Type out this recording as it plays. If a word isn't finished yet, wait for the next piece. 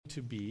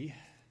to be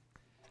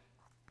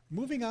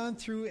moving on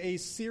through a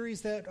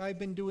series that I've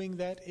been doing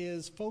that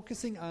is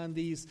focusing on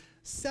these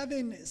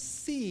 7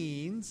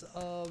 scenes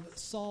of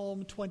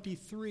Psalm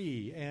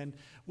 23. And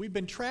we've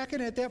been tracking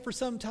at that for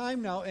some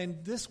time now,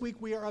 and this week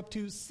we are up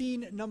to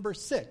scene number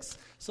 6.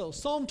 So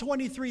Psalm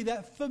 23,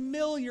 that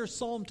familiar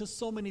psalm to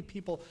so many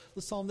people,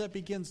 the psalm that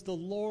begins, "The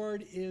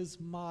Lord is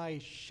my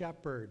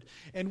shepherd."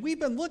 And we've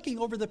been looking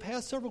over the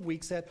past several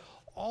weeks at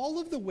all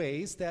of the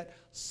ways that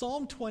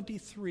Psalm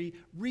 23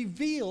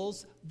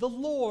 reveals the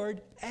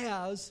Lord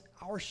as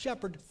our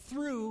shepherd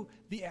through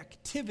the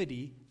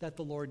activity that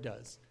the Lord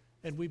does.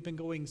 And we've been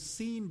going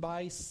scene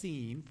by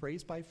scene,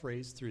 phrase by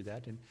phrase through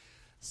that. And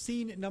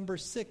scene number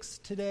 6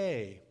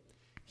 today,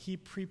 he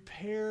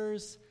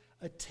prepares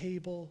a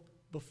table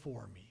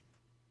before me.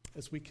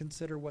 As we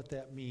consider what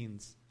that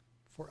means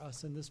for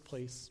us in this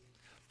place,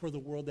 for the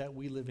world that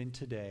we live in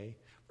today.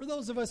 For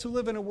those of us who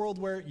live in a world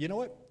where, you know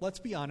what, let's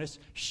be honest,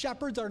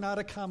 shepherds are not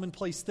a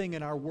commonplace thing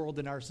in our world,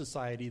 in our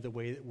society, the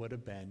way it would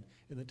have been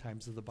in the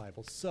times of the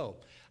Bible.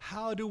 So,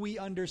 how do we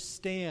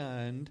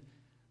understand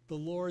the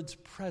Lord's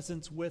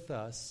presence with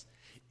us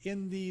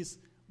in these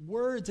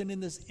words and in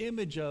this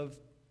image of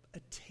a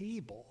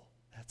table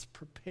that's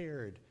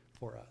prepared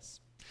for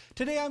us?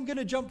 Today I'm going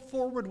to jump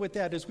forward with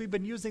that as we've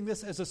been using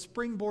this as a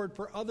springboard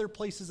for other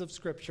places of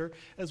Scripture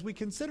as we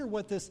consider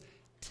what this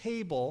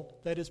table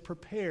that is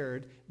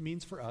prepared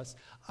means for us.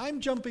 I'm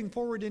jumping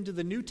forward into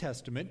the New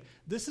Testament.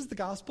 This is the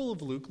Gospel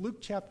of Luke, Luke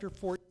chapter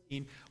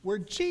 14, where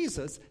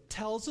Jesus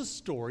tells a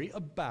story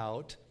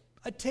about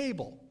a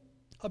table,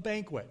 a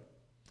banquet.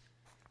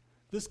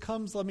 This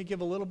comes, let me give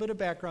a little bit of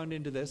background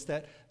into this,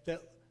 that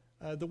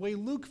the way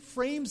Luke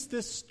frames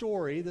this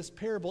story, this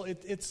parable,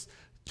 it's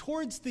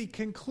towards the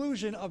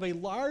conclusion of a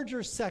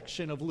larger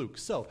section of Luke.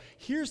 So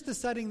here's the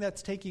setting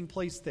that's taking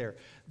place there,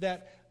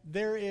 that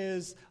there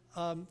is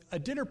a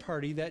dinner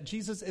party that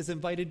Jesus is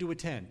invited to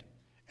attend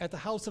at the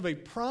house of a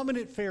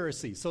prominent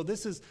Pharisee. So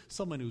this is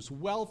someone who's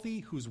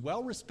wealthy, who's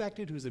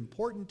well-respected, who's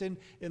important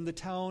in the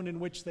town in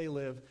which they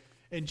live.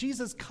 And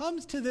Jesus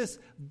comes to this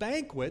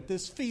banquet,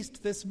 this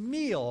feast, this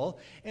meal,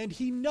 and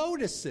he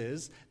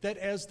notices that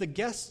as the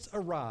guests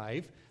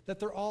arrive,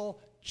 that they're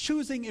all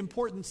choosing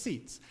important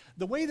seats.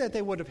 The way that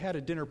they would have had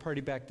a dinner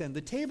party back then,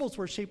 the tables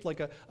were shaped like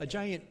a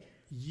giant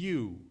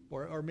U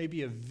or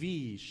maybe a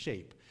V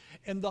shape.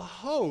 And the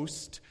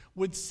host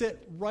would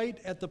sit right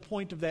at the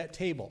point of that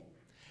table.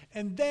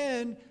 And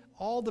then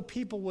all the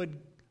people would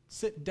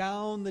sit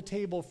down the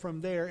table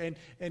from there,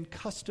 and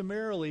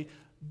customarily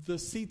the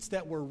seats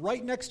that were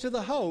right next to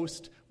the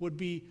host would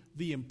be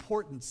the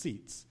important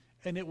seats.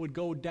 And it would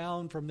go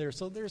down from there.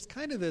 So there's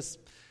kind of this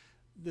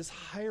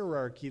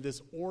hierarchy,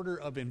 this order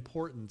of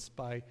importance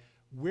by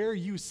where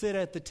you sit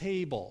at the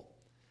table.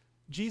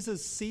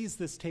 Jesus sees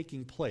this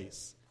taking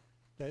place,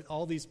 that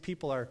all these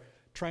people are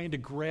trying to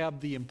grab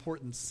the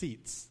important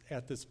seats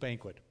at this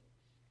banquet.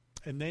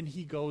 And then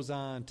he goes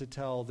on to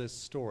tell this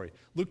story.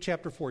 Luke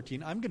chapter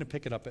 14, I'm going to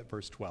pick it up at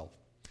verse 12.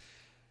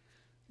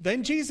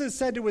 Then Jesus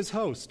said to his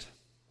host,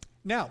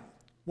 "Now,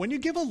 when you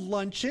give a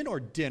luncheon or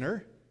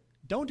dinner,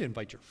 don't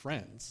invite your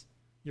friends,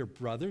 your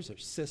brothers or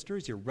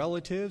sisters, your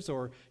relatives,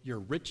 or your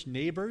rich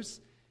neighbors.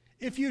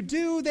 If you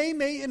do, they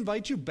may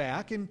invite you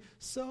back, and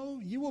so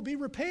you will be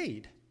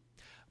repaid.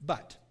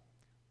 But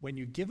when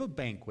you give a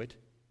banquet,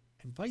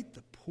 invite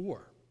the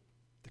poor,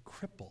 the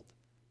crippled,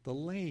 the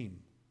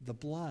lame, the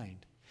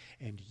blind,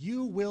 and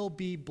you will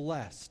be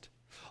blessed.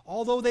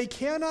 Although they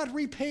cannot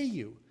repay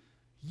you,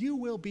 you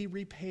will be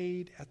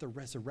repaid at the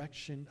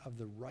resurrection of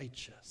the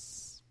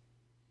righteous."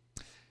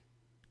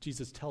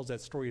 Jesus tells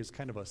that story as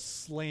kind of a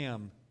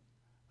slam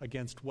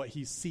against what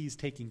he sees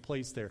taking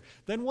place there.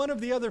 Then one of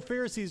the other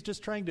Pharisees,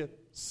 just trying to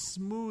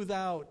smooth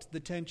out the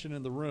tension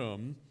in the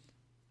room,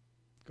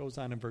 goes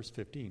on in verse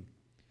 15.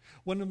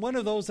 When one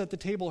of those at the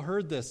table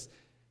heard this,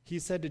 he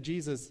said to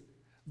Jesus,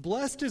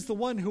 "Blessed is the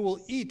one who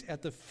will eat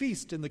at the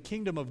feast in the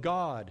kingdom of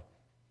God."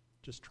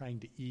 Just trying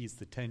to ease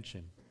the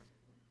tension.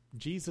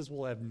 Jesus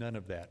will have none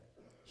of that.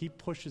 He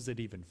pushes it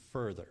even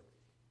further.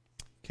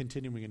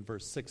 Continuing in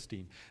verse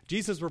 16.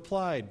 Jesus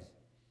replied,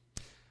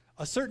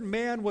 "A certain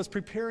man was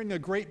preparing a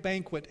great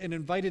banquet and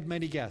invited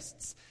many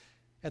guests.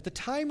 At the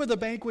time of the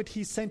banquet,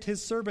 he sent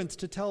his servants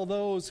to tell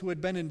those who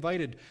had been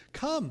invited,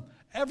 'Come,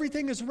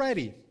 everything is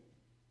ready.'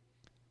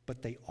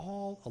 But they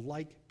all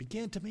alike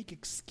began to make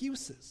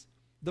excuses.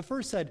 The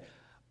first said,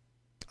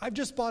 'I've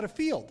just bought a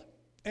field,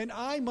 and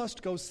I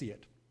must go see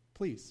it.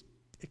 Please,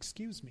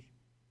 excuse me.'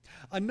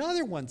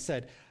 Another one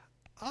said,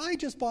 'I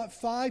just bought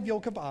 5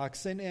 yoke of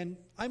oxen, and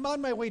I'm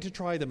on my way to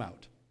try them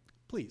out.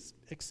 Please,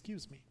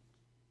 excuse me.'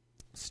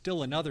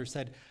 Still another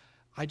said,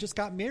 'I just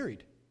got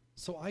married,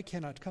 so I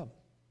cannot come.'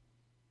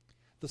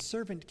 The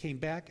servant came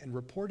back and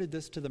reported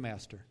this to the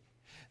master.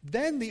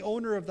 Then the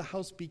owner of the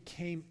house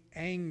became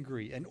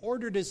angry and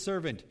ordered his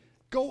servant,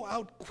 'Go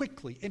out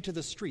quickly into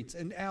the streets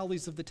and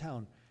alleys of the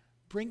town.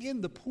 Bring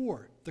in the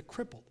poor, the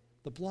crippled,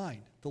 the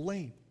blind, the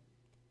lame.'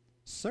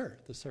 'Sir,'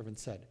 the servant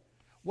said,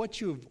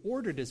 'what you have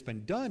ordered has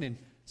been done, and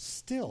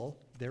still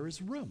there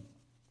is room.'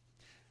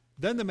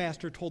 Then the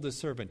master told his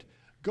servant,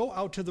 Go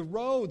out to the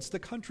roads, the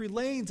country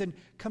lanes, and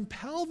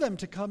compel them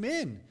to come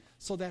in,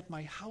 so that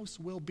my house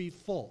will be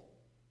full.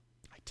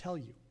 I tell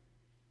you,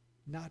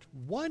 not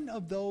one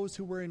of those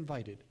who were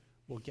invited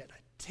will get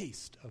a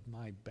taste of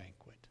my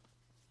banquet."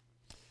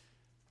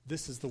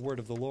 This is the word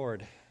of the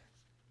Lord.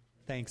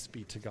 Thanks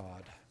be to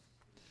God.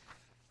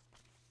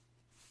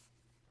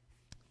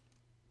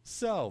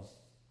 So,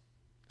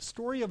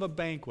 story of a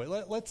banquet.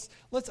 Let's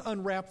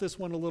unwrap this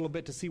one a little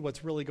bit to see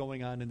what's really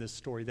going on in this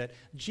story. That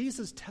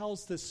Jesus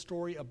tells this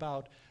story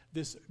about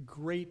this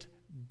great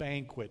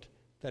banquet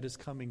that is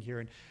coming here.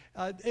 And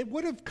it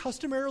would have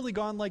customarily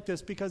gone like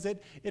this because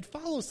it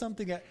follows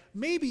something that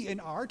maybe in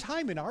our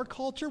time, in our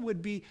culture,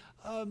 would be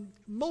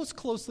most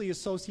closely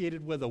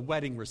associated with a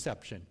wedding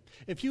reception.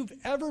 If you've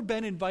ever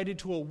been invited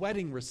to a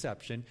wedding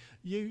reception,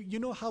 you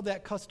know how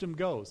that custom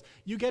goes.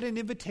 You get an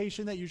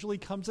invitation that usually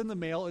comes in the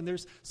mail, and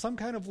there's some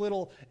kind of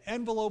little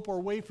envelope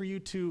or way for you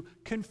to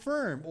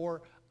confirm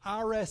or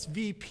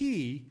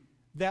RSVP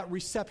that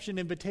reception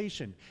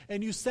invitation.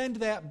 And you send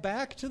that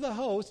back to the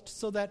host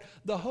so that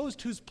the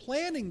host who's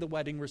planning the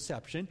wedding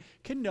reception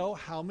can know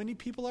how many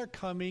people are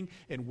coming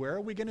and where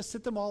are we going to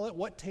sit them all at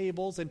what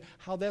tables and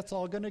how that's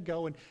all going to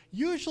go. And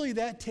usually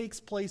that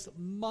takes place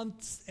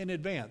months in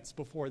advance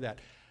before that.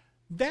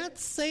 That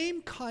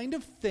same kind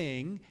of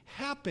thing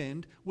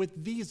happened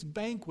with these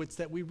banquets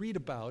that we read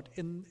about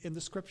in the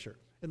scripture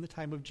in the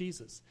time of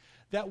Jesus.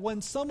 That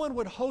when someone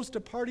would host a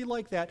party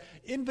like that,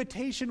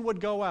 invitation would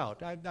go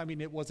out. I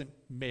mean, it wasn't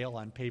mail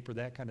on paper,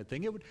 that kind of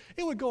thing.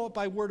 It would go out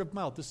by word of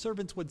mouth. The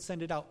servants would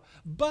send it out.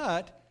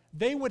 But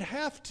they would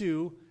have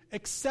to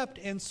accept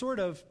and sort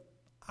of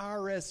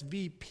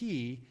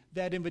RSVP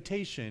that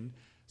invitation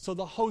so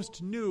the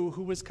host knew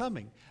who was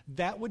coming.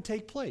 That would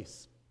take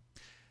place.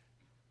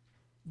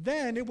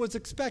 Then it was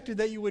expected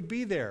that you would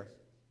be there.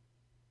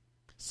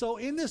 So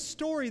in this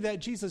story that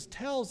Jesus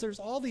tells, there's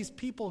all these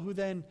people who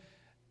then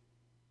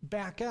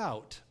back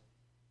out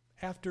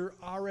after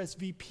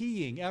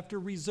RSVPing, after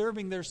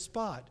reserving their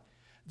spot.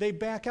 They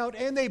back out,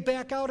 and they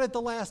back out at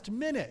the last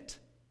minute.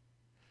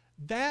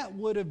 That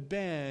would have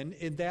been,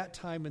 in that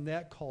time, in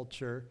that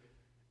culture,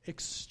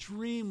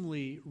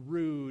 extremely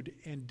rude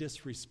and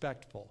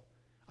disrespectful.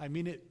 I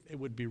mean, it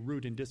would be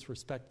rude and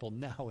disrespectful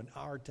now in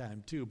our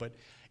time too, but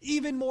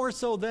even more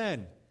so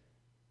then.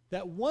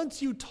 That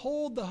once you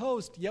told the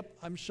host, "Yep,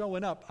 I'm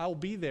showing up, I'll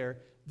be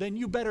there," then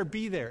you better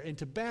be there. And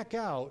to back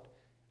out,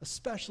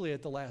 especially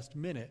at the last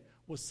minute,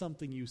 was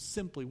something you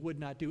simply would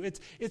not do. It's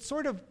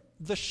sort of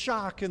the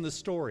shock in the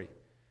story,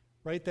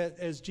 right? That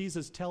as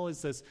Jesus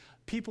tells us,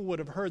 people would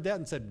have heard that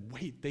and said,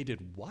 "Wait, they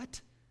did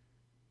what?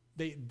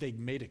 They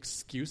made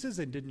excuses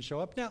and didn't show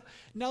up?"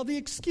 Now the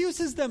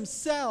excuses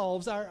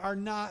themselves are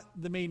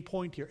not the main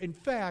point here. In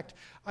fact,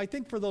 I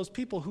think for those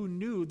people who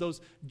knew, those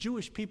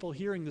Jewish people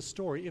hearing the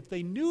story, if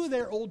they knew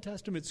their Old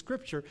Testament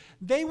scripture,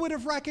 they would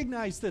have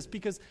recognized this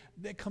because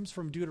it comes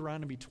from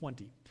Deuteronomy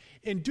 20.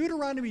 In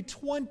Deuteronomy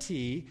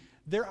 20,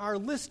 there are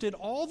listed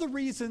all the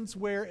reasons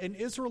where an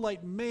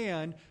Israelite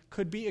man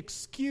could be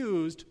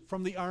excused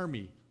from the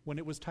army when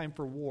it was time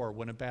for war,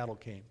 when a battle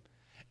came.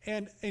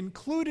 And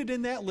included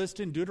in that list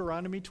in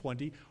Deuteronomy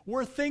 20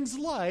 were things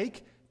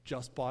like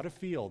just bought a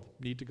field,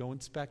 need to go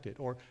inspect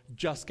it, or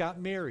just got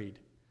married.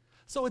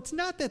 So it's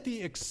not that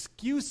the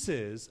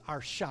excuses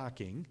are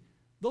shocking.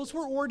 Those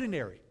were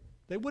ordinary.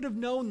 They would have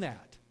known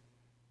that.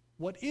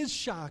 What is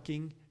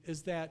shocking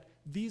is that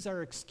these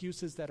are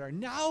excuses that are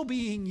now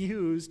being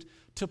used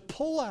to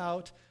pull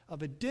out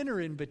of a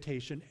dinner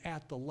invitation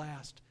at the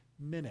last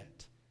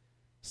minute.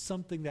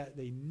 Something that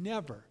they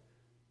never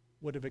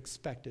would have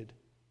expected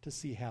to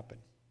see happen.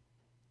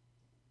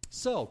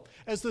 So,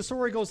 as the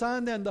story goes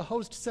on, then the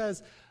host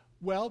says,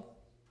 "Well,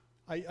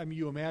 I mean,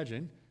 you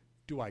imagine,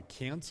 do I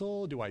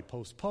cancel? Do I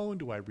postpone?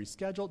 Do I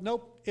reschedule?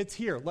 Nope, it's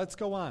here. Let's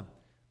go on.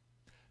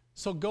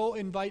 So go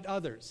invite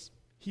others."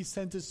 He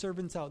sends his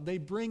servants out. They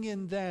bring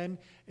in then,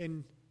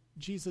 and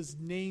Jesus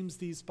names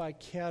these by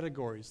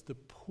categories: the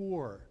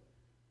poor,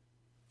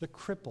 the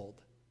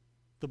crippled,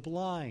 the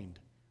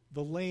blind,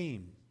 the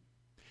lame.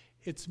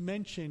 It's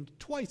mentioned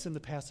twice in the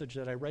passage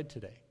that I read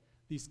today.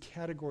 These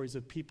categories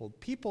of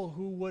people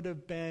who would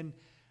have been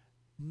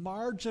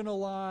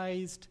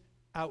marginalized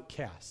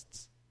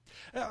outcasts.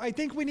 I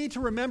think we need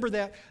to remember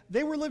that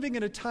they were living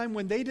in a time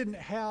when they didn't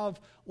have,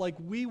 like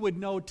we would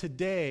know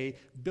today,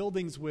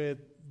 buildings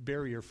with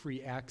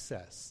barrier-free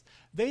access.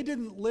 They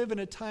didn't live in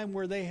a time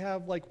where they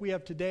have, like we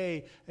have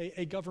today,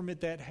 a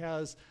government that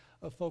has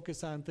a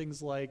focus on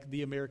things like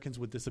the Americans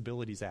with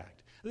Disabilities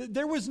Act.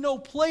 There was no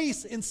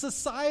place in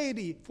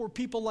society for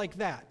people like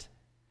that.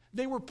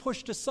 They were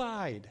pushed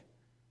aside.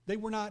 They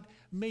were not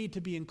made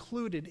to be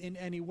included in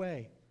any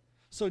way.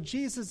 So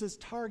Jesus is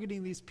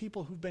targeting these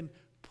people who've been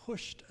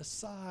pushed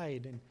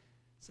aside and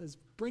says,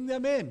 bring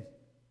them in.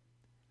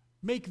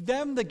 Make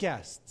them the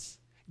guests.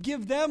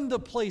 Give them the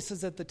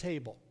places at the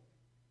table.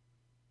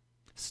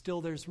 Still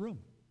there's room.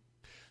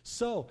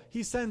 So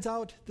he sends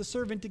out the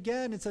servant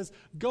again and says,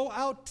 go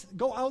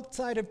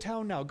outside of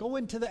town now. Go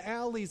into the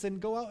alleys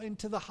and go out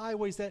into the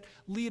highways that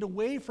lead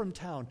away from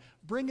town.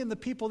 Bring in the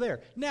people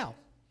there. Now,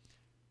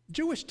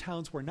 Jewish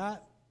towns were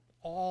not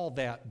all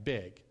that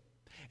big.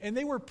 And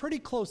they were pretty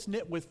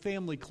close-knit with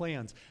family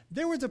clans.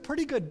 There was a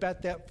pretty good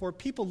bet that for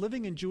people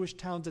living in Jewish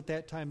towns at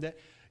that time that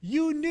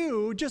you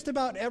knew just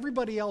about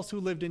everybody else who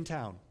lived in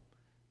town.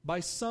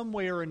 By some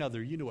way or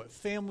another. You knew what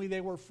family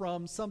they were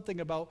from, something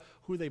about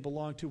who they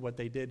belonged to, what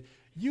they did.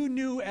 You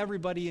knew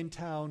everybody in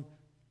town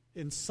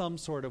in some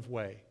sort of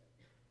way.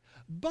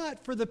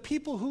 But for the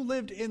people who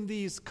lived in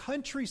these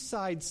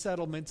countryside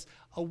settlements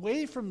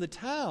away from the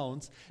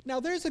towns,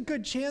 now there's a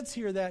good chance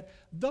here that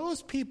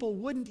those people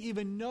wouldn't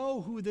even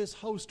know who this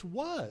host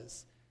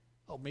was.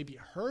 Oh, maybe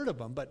heard of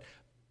them, but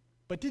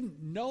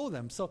didn't know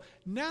them. So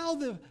now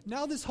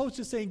this host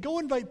is saying, go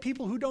invite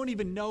people who don't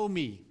even know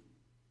me,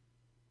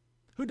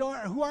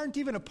 who aren't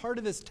even a part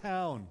of this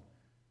town.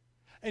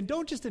 And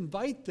don't just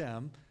invite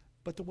them,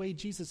 but the way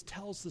Jesus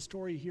tells the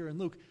story here in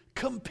Luke,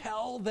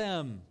 compel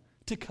them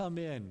to come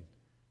in.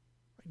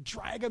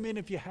 Drag them in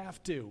if you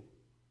have to,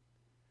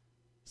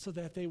 so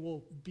that they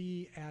will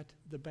be at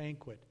the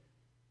banquet.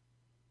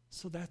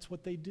 So that's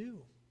what they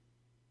do.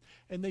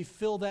 And they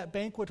fill that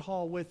banquet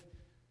hall with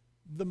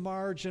the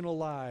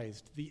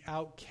marginalized, the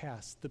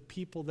outcast, the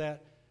people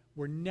that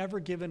were never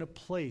given a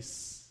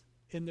place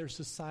in their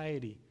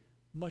society,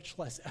 much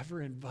less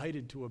ever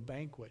invited to a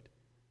banquet.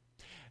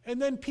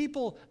 And then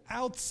people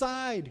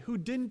outside who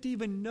didn't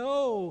even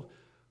know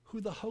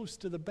who the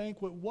host of the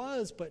banquet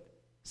was, but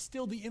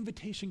still the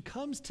invitation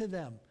comes to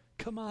them.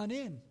 Come on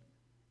in.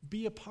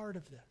 Be a part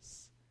of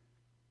this.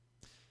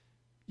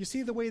 You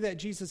see the way that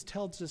Jesus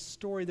tells this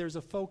story, there's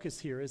a focus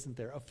here, isn't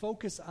there? A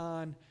focus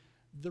on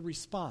the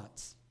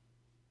response.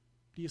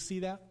 Do you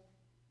see that?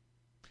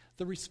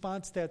 The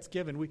response that's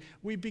given.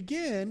 We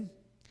begin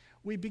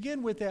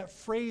with that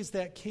phrase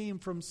that came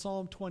from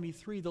Psalm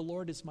 23, the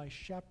Lord is my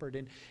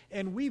shepherd.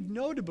 And we've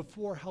noted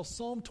before how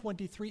Psalm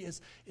 23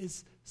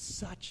 is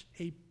such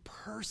a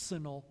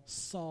personal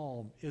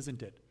psalm,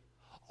 isn't it?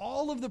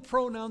 All of the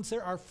pronouns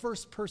there are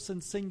first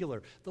person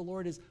singular. The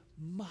Lord is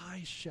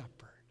my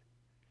shepherd.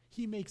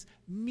 He makes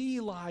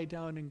me lie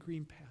down in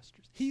green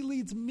pastures. He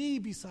leads me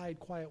beside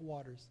quiet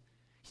waters.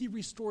 He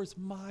restores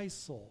my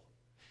soul.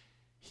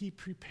 He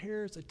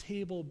prepares a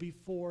table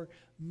before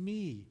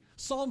me.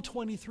 Psalm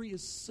 23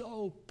 is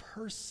so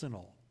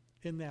personal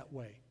in that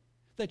way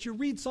that you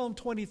read Psalm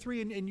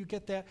 23 and you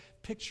get that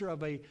picture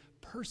of a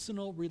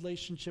personal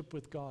relationship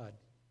with God.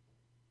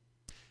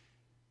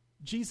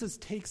 Jesus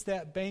takes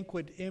that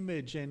banquet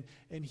image and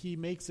he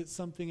makes it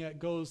something that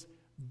goes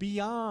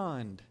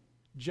beyond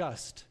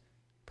just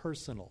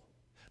personal,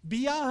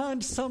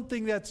 beyond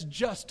something that's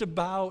just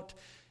about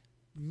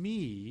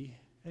me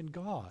and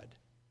God.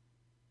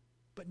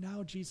 But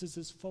now Jesus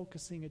is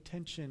focusing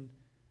attention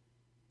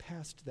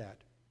past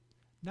that.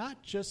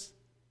 Not just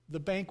the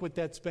banquet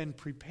that's been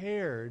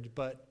prepared,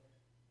 but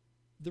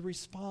the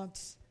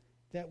response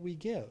that we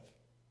give.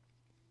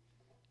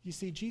 You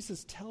see,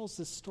 Jesus tells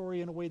this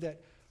story in a way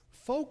that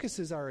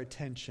focuses our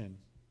attention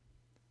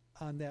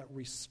on that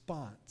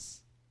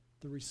response,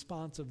 the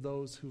response of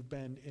those who've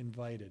been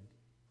invited.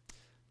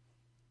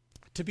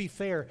 To be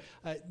fair,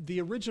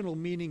 the original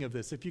meaning of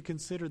this, if you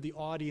consider the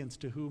audience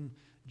to whom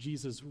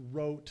Jesus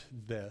wrote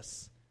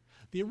this,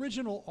 the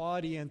original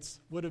audience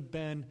would have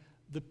been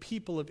the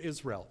people of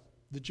Israel,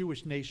 the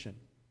Jewish nation.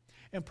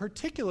 And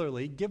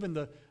particularly, given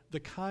the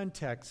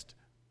context,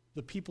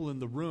 the people in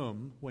the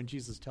room when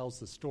Jesus tells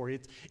the story,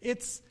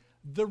 it's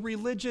the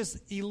religious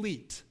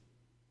elite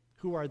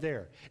who are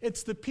there.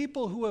 It's the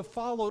people who have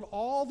followed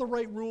all the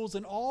right rules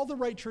and all the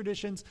right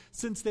traditions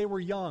since they were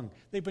young.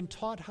 They've been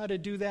taught how to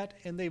do that,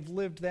 and they've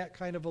lived that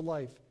kind of a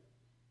life.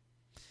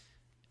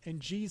 And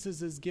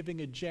Jesus is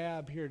giving a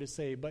jab here to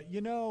say, but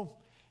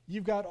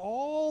you've got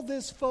all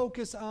this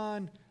focus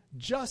on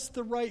just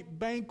the right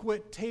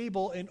banquet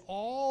table and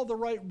all the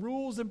right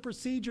rules and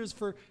procedures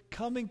for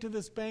coming to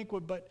this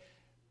banquet, but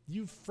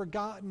you've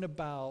forgotten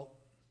about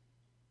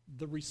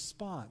the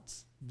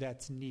response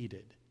that's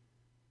needed,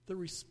 the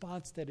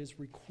response that is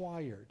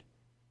required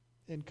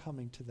in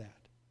coming to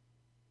that.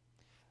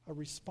 A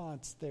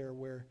response there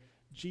where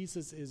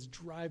Jesus is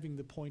driving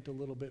the point a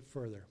little bit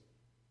further.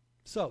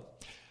 So,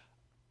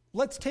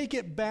 let's take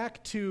it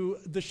back to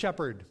the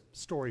shepherd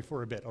story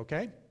for a bit,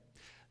 okay?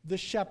 The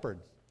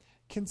shepherd.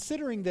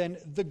 Considering then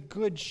the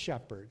good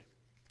shepherd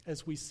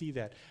as we see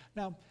that.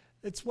 Now,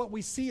 it's what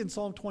we see in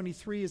Psalm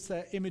 23 is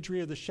that imagery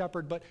of the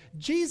shepherd, but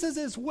Jesus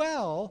as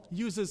well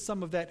uses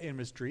some of that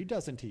imagery,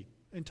 doesn't he,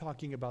 in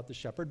talking about the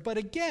shepherd. But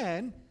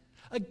again,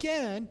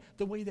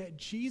 the way that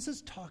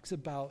Jesus talks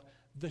about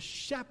the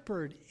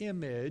shepherd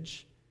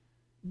image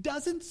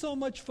doesn't so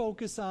much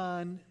focus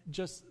on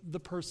just the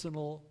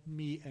personal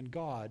me and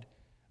God,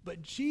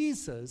 but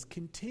Jesus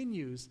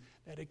continues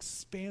that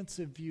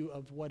expansive view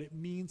of what it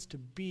means to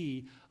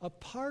be a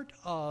part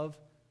of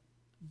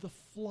the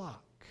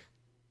flock.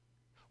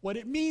 What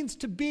it means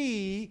to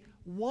be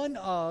one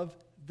of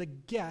the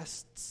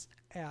guests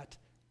at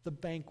the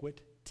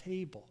banquet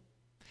table.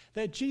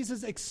 That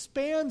Jesus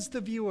expands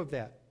the view of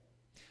that.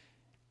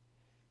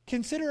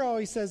 Consider how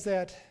he says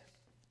that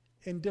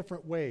in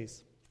different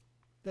ways.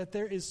 That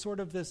there is sort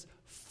of this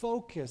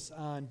focus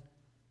on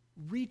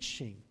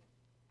reaching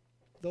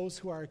those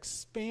who are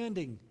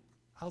expanding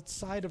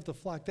outside of the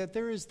flock, that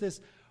there is this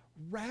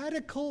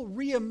radical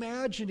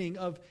reimagining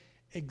of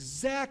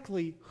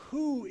exactly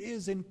who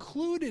is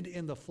included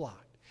in the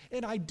flock.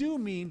 And I do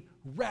mean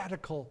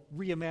radical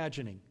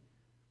reimagining,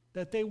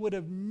 that they would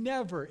have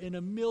never in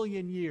a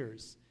million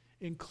years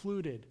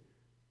included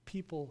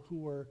people who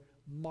were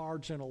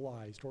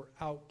marginalized or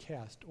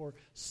outcast, or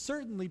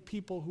certainly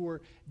people who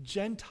were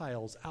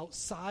Gentiles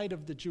outside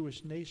of the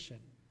Jewish nation.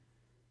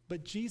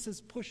 But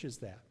Jesus pushes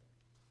that.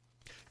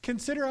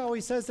 Consider how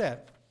he says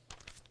that.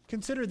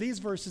 Consider these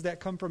verses that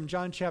come from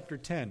John chapter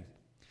 10.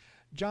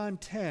 John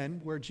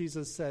 10, where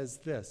Jesus says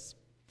this,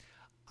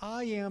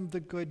 I am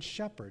the good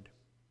shepherd.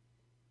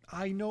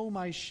 I know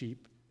my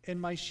sheep, and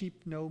my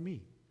sheep know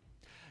me.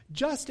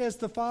 Just as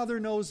the Father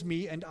knows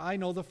me, and I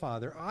know the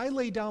Father, I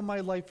lay down my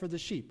life for the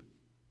sheep.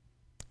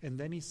 And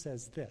then he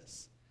says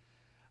this,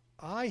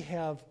 I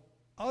have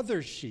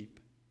other sheep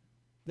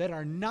that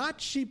are not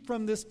sheep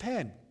from this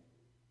pen.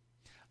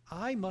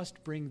 I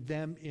must bring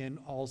them in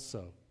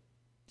also.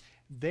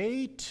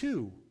 They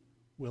too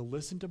will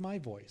listen to my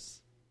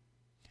voice,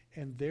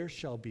 and there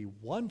shall be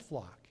one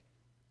flock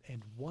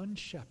and one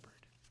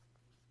shepherd.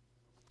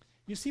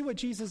 You see what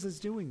Jesus is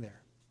doing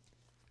there?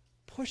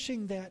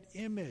 Pushing that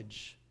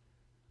image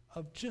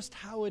of just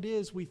how it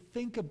is we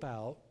think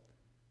about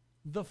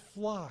the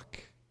flock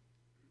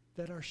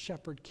that our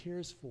shepherd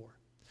cares for.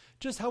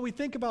 Just how we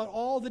think about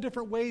all the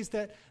different ways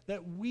that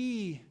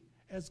we,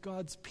 as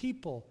God's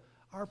people,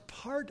 are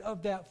part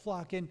of that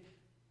flock, and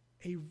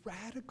a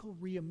radical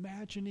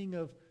reimagining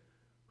of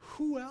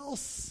who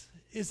else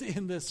is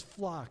in this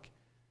flock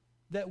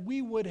that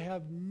we would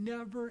have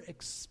never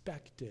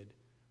expected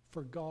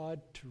for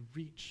God to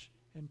reach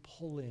and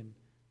pull in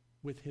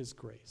with his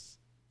grace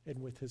and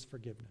with his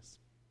forgiveness.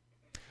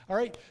 All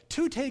right,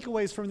 2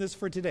 takeaways from this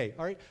for today.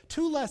 All right,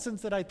 2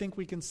 lessons that I think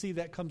we can see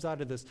that comes out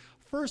of this.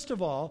 First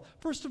of all,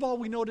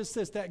 we notice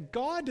this, that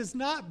God does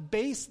not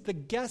base the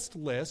guest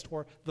list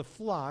or the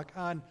flock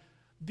on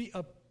the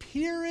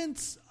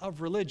appearance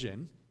of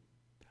religion,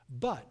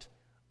 but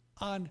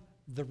on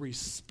the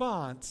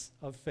response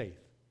of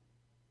faith.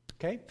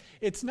 Okay?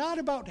 It's not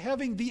about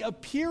having the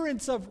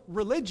appearance of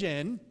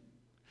religion,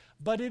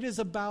 but it is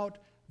about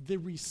the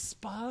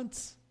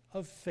response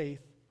of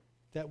faith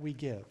that we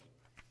give.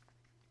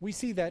 We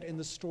see that in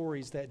the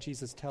stories that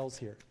Jesus tells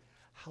here,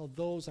 how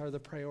those are the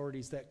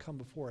priorities that come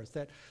before us,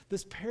 that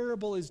this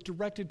parable is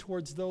directed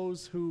towards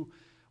those who,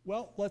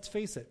 well, let's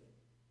face it,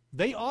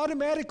 they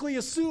automatically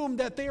assume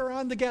that they are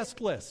on the guest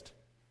list.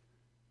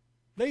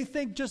 They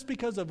think just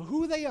because of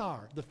who they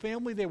are, the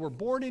family they were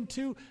born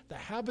into, the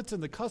habits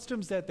and the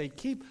customs that they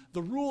keep,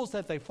 the rules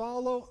that they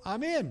follow,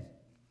 I'm in.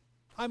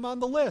 I'm on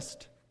the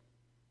list.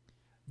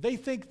 They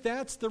think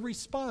that's the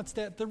response,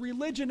 that the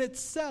religion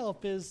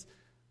itself is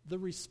the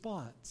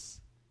response.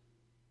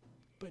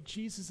 But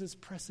Jesus is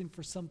pressing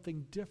for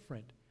something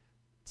different.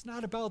 It's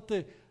not about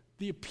the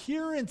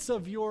appearance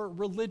of your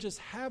religious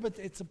habits.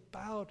 It's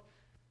about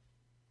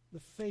the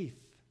faith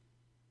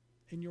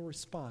in your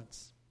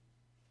response.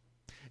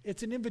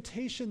 It's an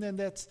invitation then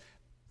that's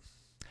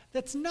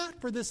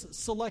not for this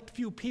select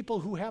few people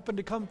who happen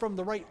to come from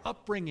the right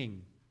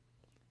upbringing,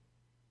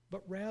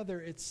 but rather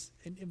it's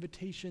an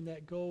invitation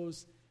that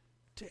goes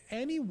to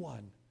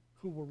anyone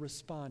who will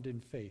respond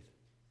in faith.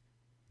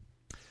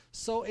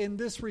 So in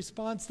this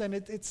response then,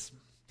 it's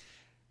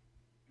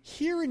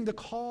hearing the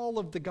call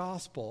of the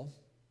gospel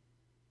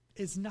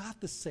is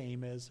not the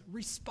same as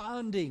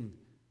responding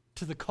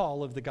to the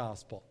call of the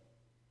gospel.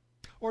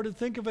 Or to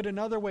think of it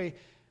another way,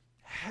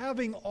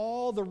 having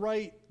all the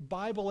right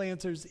Bible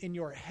answers in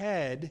your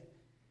head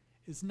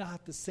is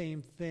not the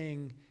same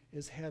thing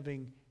as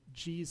having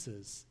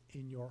Jesus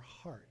in your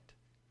heart.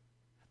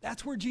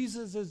 That's where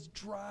Jesus is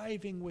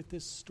driving with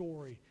this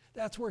story.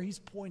 That's where he's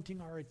pointing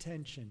our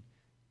attention,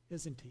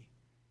 isn't he?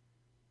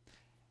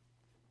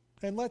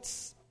 And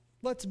let's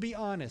be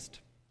honest,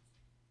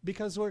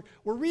 because we're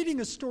reading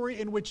a story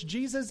in which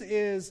Jesus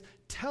is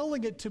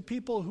telling it to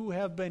people who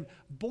have been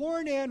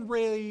born and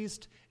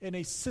raised in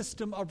a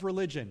system of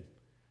religion.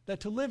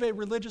 That to live a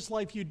religious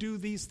life, you do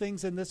these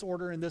things in this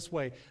order, in this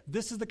way.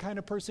 This is the kind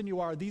of person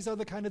you are. These are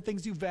the kind of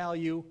things you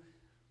value.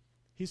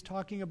 He's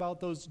talking about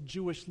those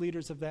Jewish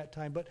leaders of that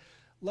time. But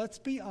let's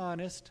be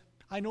honest.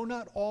 I know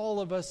not all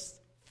of us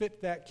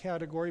fit that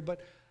category,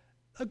 but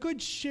a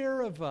good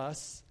share of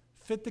us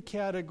fit the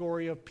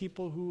category of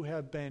people who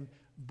have been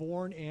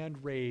born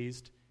and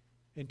raised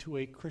into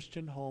a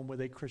Christian home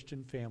with a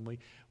Christian family.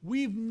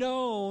 We've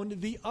known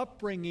the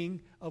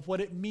upbringing of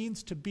what it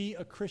means to be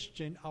a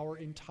Christian our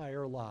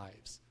entire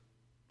lives.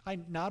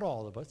 Not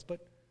all of us,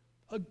 but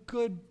a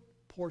good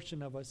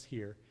portion of us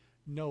here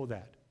know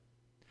that.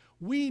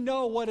 We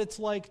know what it's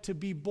like to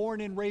be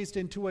born and raised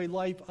into a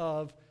life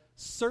of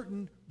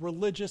certain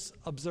religious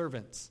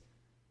observance,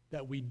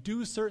 that we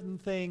do certain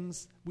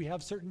things, we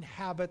have certain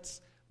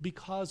habits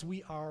because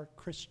we are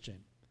Christian.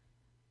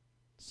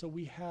 So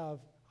we have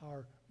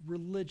our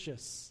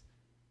religious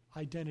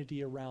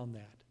identity around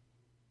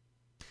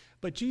that.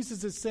 But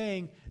Jesus is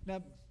saying,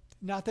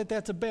 not that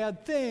that's a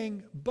bad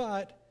thing,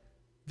 but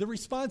the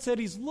response that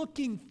he's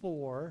looking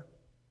for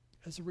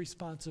is a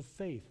response of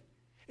faith.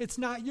 It's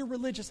not your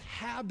religious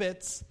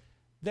habits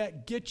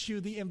that get you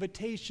the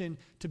invitation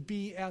to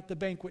be at the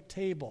banquet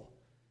table,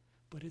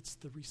 but it's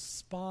the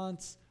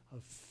response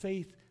of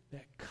faith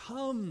that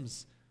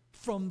comes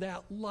from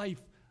that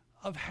life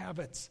of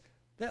habits,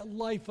 that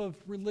life of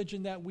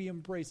religion that we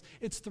embrace.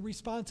 It's the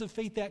response of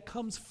faith that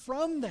comes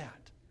from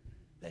that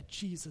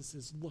Jesus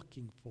is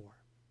looking for.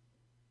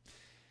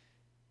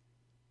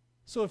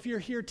 So if you're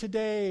here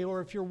today,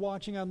 or if you're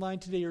watching online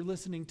today or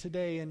listening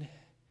today, and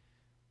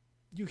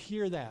you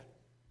hear that,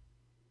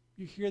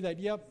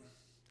 yep,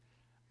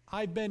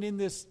 I've been in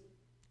this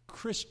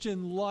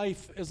Christian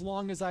life as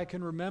long as I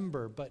can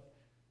remember, but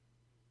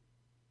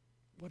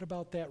what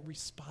about that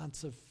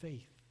response of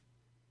faith?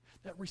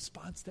 That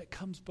response that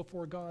comes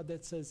before God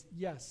that says,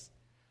 yes,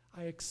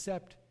 I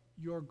accept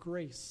your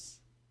grace,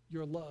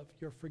 your love,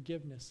 your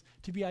forgiveness,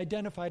 to be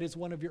identified as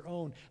one of your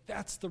own.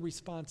 That's the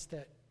response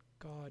that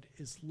God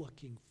is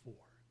looking for.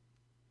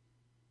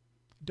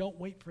 Don't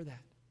wait for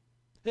that.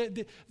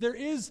 There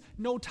is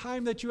no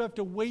time that you have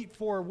to wait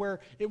for where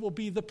it will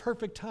be the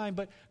perfect time,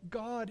 but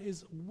God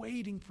is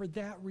waiting for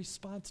that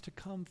response to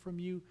come from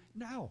you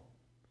now,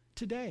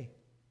 today.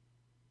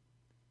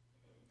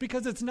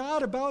 Because it's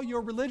not about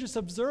your religious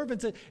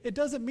observance. It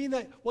doesn't mean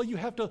that, well, you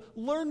have to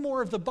learn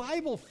more of the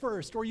Bible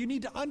first, or you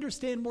need to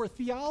understand more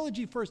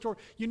theology first, or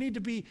you need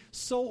to be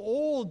so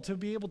old to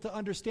be able to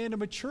understand a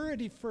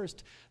maturity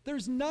first.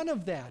 There's none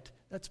of that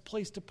that's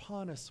placed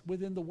upon us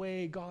within the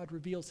way God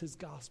reveals his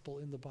gospel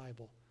in the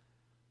Bible.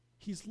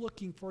 He's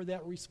looking for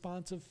that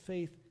response of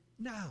faith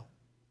now,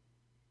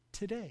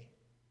 today.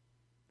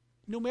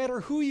 No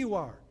matter who you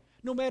are,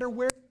 no matter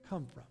where you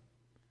come from,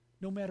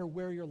 no matter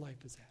where your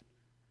life is at.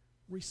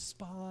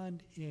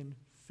 Respond in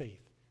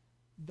faith.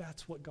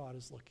 That's what God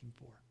is looking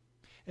for.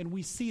 And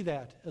we see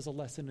that as a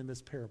lesson in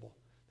this parable.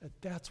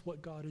 That's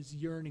what God is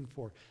yearning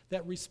for.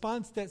 That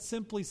response that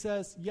simply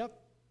says, yep,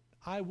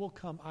 I will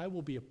come. I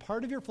will be a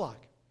part of your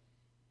flock.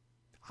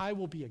 I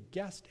will be a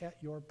guest at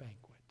your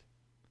banquet.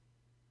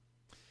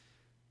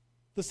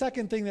 The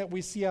second thing that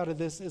we see out of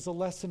this is a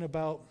lesson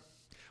about,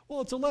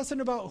 it's a lesson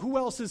about who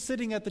else is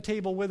sitting at the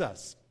table with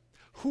us.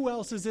 Who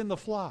else is in the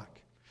flock.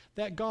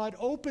 That God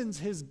opens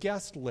his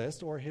guest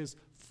list or his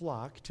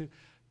flock to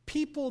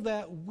people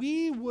that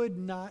we would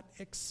not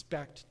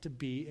expect to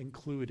be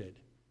included.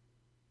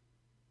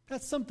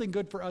 That's something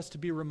good for us to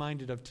be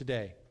reminded of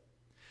today.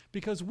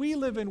 Because we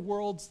live in a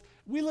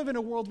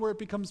world where it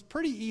becomes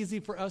pretty easy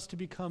for us to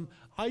become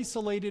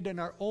isolated in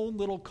our own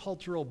little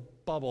cultural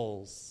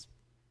bubbles,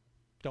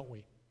 don't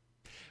we?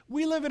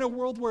 We live in a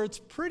world where it's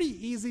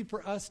pretty easy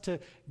for us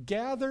to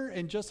gather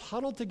and just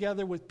huddle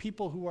together with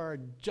people who are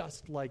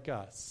just like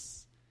us.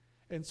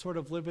 And sort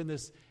of live in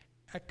this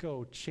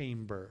echo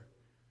chamber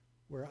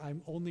where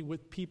I'm only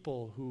with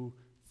people who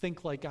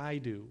think like I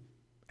do,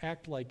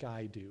 act like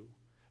I do,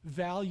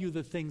 value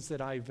the things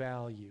that I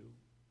value.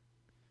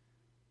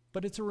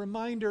 But it's a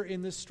reminder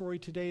in this story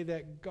today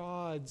that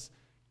God's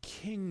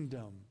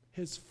kingdom,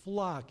 his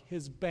flock,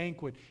 his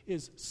banquet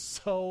is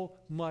so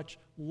much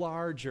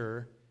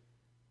larger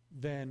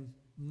than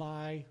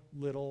my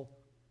little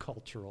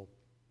cultural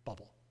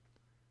bubble.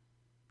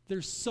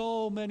 There's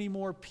so many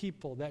more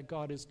people that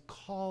God is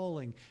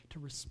calling to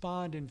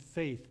respond in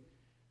faith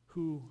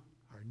who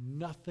are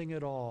nothing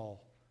at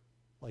all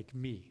like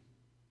me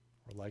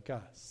or like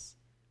us.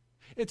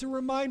 It's a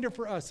reminder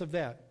for us of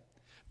that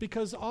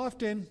because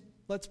often,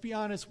 let's be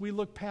honest, we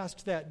look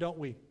past that, don't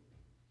we?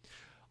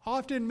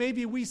 Often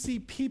maybe we see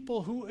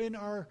people who in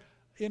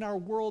our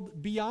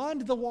world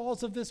beyond the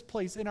walls of this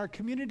place, in our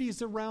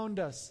communities around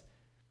us,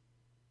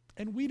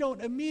 and we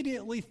don't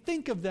immediately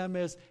think of them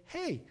as,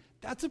 hey,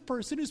 that's a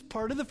person who's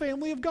part of the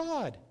family of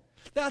God.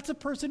 That's a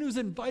person who's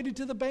invited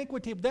to the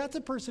banquet table. That's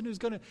a person who's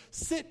going to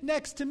sit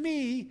next to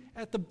me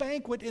at the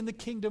banquet in the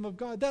kingdom of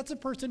God. That's a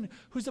person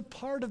who's a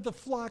part of the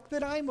flock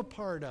that I'm a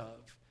part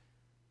of.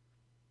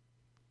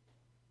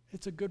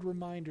 It's a good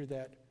reminder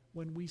that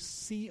when we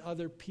see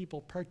other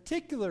people,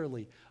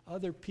 particularly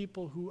other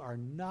people who are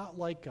not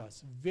like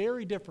us,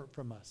 very different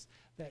from us,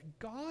 that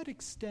God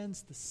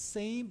extends the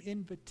same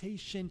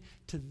invitation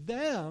to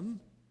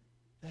them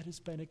that has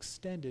been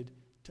extended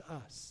to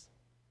us.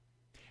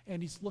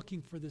 And he's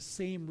looking for the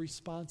same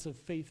response of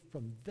faith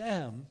from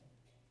them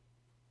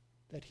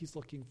that he's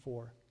looking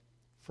for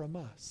from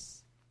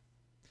us.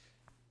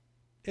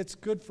 It's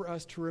good for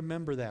us to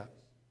remember that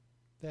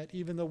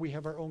even though we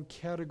have our own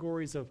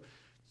categories of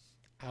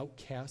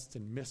outcasts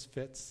and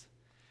misfits,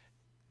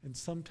 and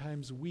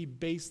sometimes we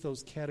base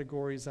those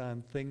categories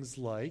on things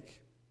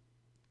like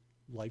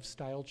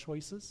lifestyle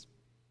choices,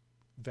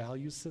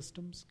 value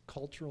systems,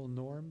 cultural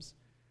norms,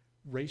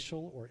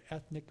 racial or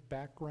ethnic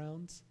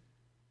backgrounds.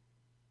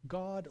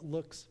 God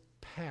looks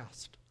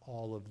past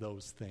all of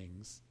those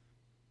things,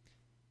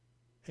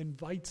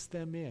 invites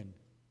them in,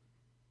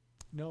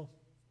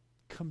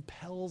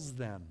 compels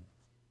them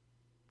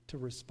to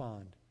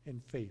respond in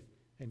faith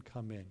and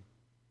come in.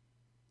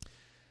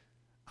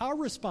 Our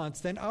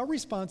response then, our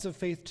response of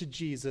faith to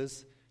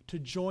Jesus to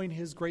join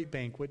his great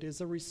banquet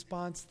is a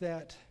response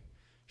that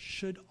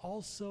should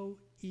also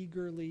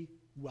eagerly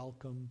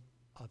welcome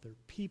other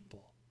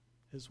people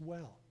as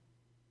well,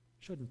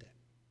 shouldn't it?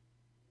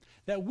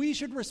 That we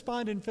should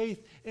respond in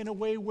faith in a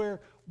way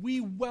where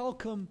we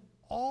welcome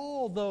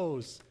all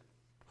those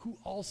who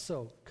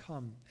also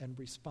come and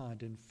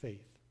respond in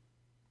faith.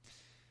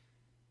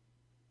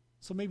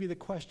 So maybe the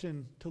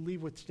question to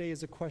leave with today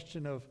is a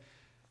question of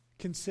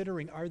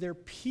considering, are there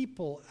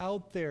people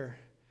out there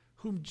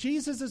whom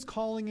Jesus is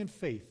calling in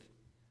faith,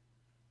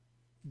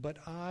 but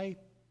I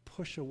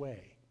push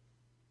away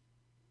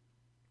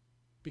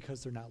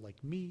because they're not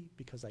like me,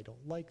 because I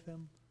don't like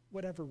them,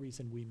 whatever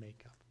reason we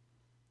make up?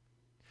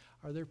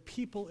 Are there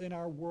people in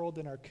our world,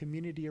 in our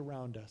community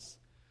around us,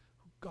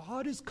 who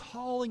God is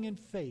calling in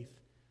faith,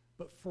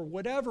 but for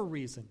whatever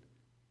reason,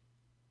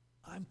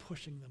 I'm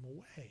pushing them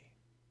away?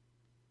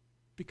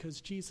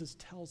 Because Jesus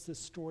tells this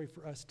story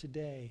for us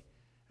today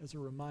as a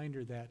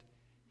reminder that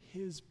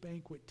his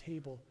banquet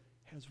table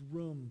has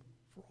room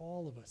for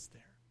all of us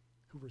there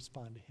who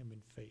respond to him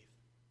in faith.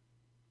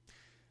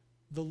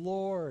 The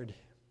Lord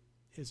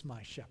is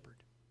my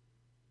shepherd,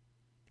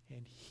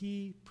 and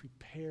he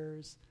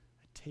prepares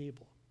a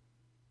table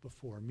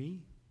before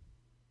me,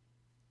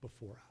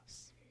 before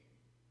us.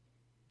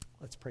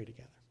 Let's pray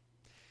together.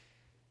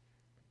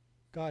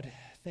 God,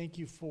 thank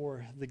you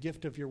for the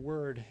gift of your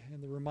word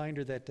and the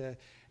reminder that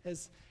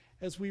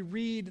as we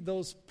read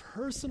those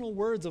personal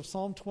words of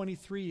Psalm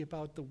 23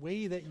 about the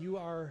way that you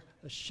are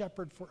a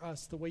shepherd for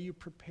us, the way you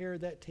prepare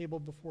that table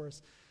before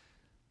us,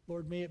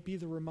 Lord, may it be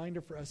the reminder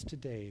for us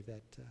today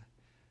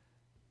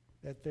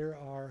that there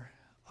are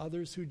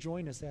others who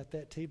join us at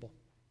that table,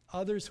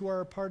 others who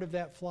are a part of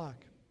that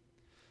flock.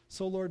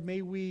 So, Lord,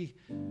 may we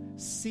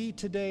see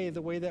today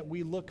the way that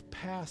we look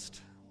past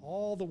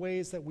all the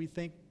ways that we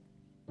think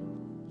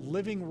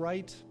living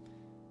right,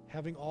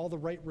 having all the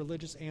right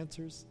religious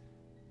answers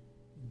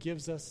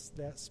gives us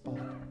that spot.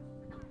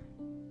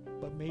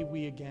 But may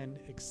we again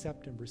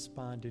accept and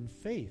respond in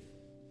faith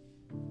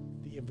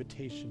the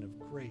invitation of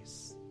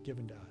grace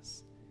given to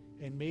us.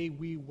 And may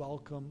we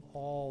welcome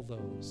all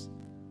those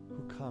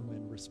who come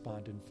and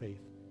respond in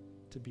faith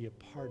to be a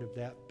part of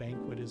that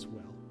banquet as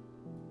well.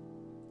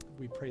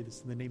 We pray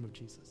this in the name of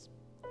Jesus.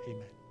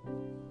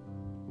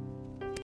 Amen.